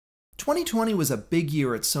2020 was a big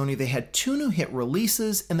year at Sony. They had two new hit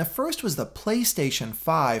releases, and the first was the PlayStation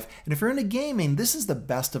 5. And if you're into gaming, this is the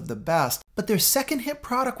best of the best. But their second hit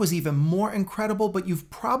product was even more incredible, but you've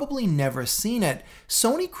probably never seen it.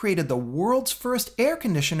 Sony created the world's first air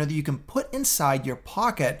conditioner that you can put inside your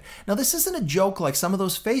pocket. Now, this isn't a joke like some of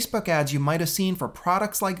those Facebook ads you might have seen for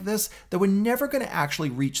products like this that were never going to actually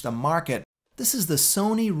reach the market. This is the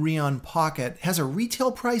Sony Reon Pocket. It has a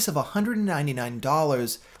retail price of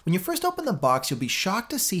 $199. When you first open the box, you'll be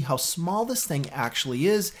shocked to see how small this thing actually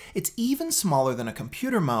is. It's even smaller than a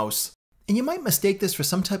computer mouse. And you might mistake this for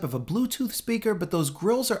some type of a Bluetooth speaker, but those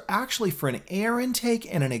grills are actually for an air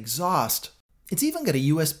intake and an exhaust. It's even got a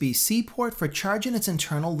USB-C port for charging its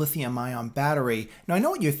internal lithium-ion battery. Now I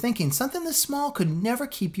know what you're thinking, something this small could never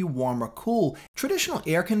keep you warm or cool. Traditional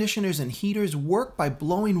air conditioners and heaters work by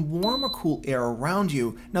blowing warm or cool air around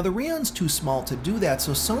you. Now the Reon's too small to do that,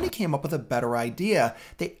 so Sony came up with a better idea.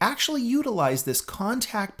 They actually utilized this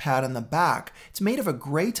contact pad in the back. It's made of a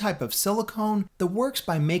gray type of silicone that works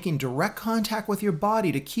by making direct contact with your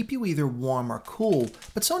body to keep you either warm or cool.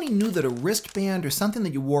 But Sony knew that a wristband or something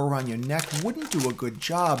that you wore around your neck wouldn't do a good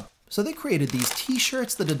job. So they created these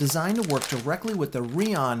t-shirts that are designed to work directly with the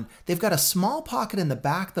Reon. They've got a small pocket in the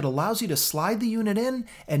back that allows you to slide the unit in,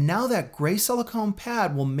 and now that gray silicone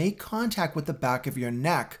pad will make contact with the back of your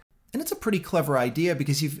neck. And it's a pretty clever idea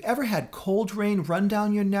because if you've ever had cold rain run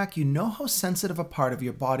down your neck, you know how sensitive a part of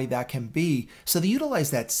your body that can be. So they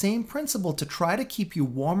utilize that same principle to try to keep you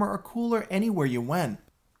warmer or cooler anywhere you went.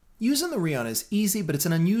 Using the Reon is easy, but it's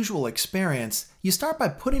an unusual experience. You start by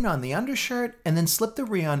putting on the undershirt and then slip the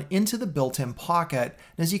Reon into the built-in pocket.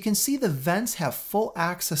 And as you can see, the vents have full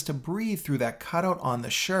access to breathe through that cutout on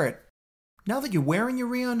the shirt. Now that you're wearing your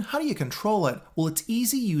Reon, how do you control it? Well, it's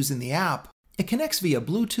easy using the app. It connects via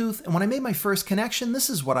Bluetooth, and when I made my first connection,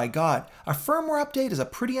 this is what I got. A firmware update is a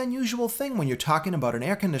pretty unusual thing when you're talking about an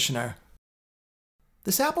air conditioner.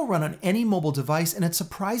 This app will run on any mobile device, and it's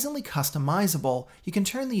surprisingly customizable. You can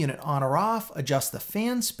turn the unit on or off, adjust the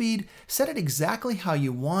fan speed, set it exactly how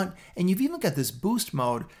you want, and you've even got this boost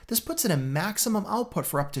mode. This puts it in maximum output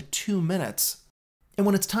for up to 2 minutes. And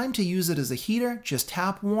when it's time to use it as a heater, just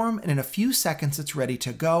tap warm, and in a few seconds it's ready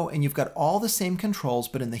to go, and you've got all the same controls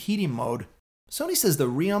but in the heating mode. Sony says the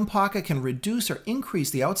Reon Pocket can reduce or increase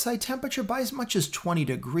the outside temperature by as much as 20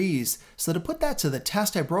 degrees. So to put that to the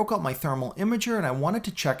test, I broke out my thermal imager and I wanted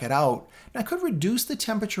to check it out. Now I could reduce the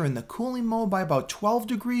temperature in the cooling mode by about 12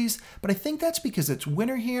 degrees, but I think that's because it's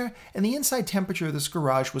winter here and the inside temperature of this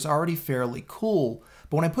garage was already fairly cool.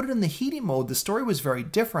 But when I put it in the heating mode, the story was very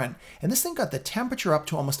different, and this thing got the temperature up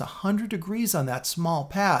to almost 100 degrees on that small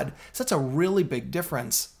pad, so that's a really big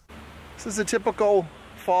difference. This is a typical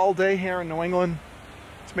fall day here in New England.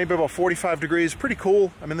 It's maybe about 45 degrees, pretty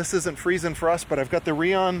cool. I mean, this isn't freezing for us, but I've got the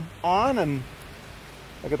Reon on and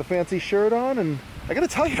I got the fancy shirt on, and I gotta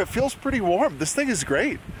tell you, it feels pretty warm. This thing is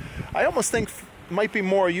great. I almost think it might be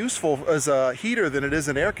more useful as a heater than it is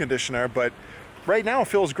an air conditioner, but right now it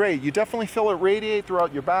feels great. You definitely feel it radiate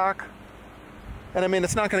throughout your back. And I mean,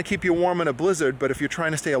 it's not gonna keep you warm in a blizzard, but if you're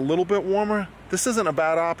trying to stay a little bit warmer, this isn't a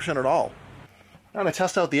bad option at all. I'm going to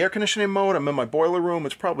test out the air conditioning mode. I'm in my boiler room.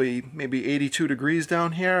 It's probably maybe 82 degrees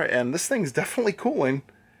down here, and this thing's definitely cooling.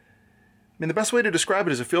 I mean, the best way to describe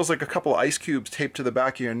it is it feels like a couple of ice cubes taped to the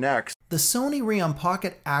back of your neck. The Sony Reon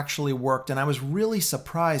Pocket actually worked, and I was really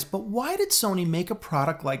surprised. But why did Sony make a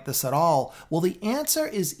product like this at all? Well, the answer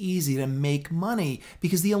is easy: to make money,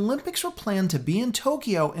 because the Olympics were planned to be in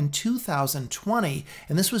Tokyo in 2020,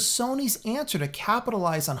 and this was Sony's answer to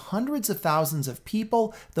capitalize on hundreds of thousands of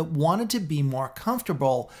people that wanted to be more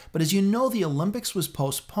comfortable. But as you know, the Olympics was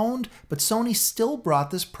postponed, but Sony still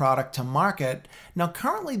brought this product to market. Now,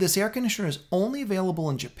 currently, this air conditioner is only available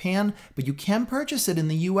in Japan, but you can purchase it in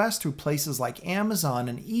the US through places like Amazon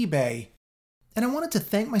and eBay. And I wanted to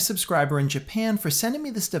thank my subscriber in Japan for sending me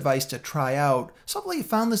this device to try out. So hopefully you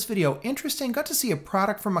found this video interesting, got to see a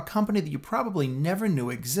product from a company that you probably never knew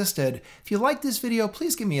existed. If you liked this video,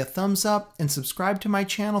 please give me a thumbs up and subscribe to my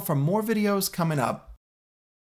channel for more videos coming up.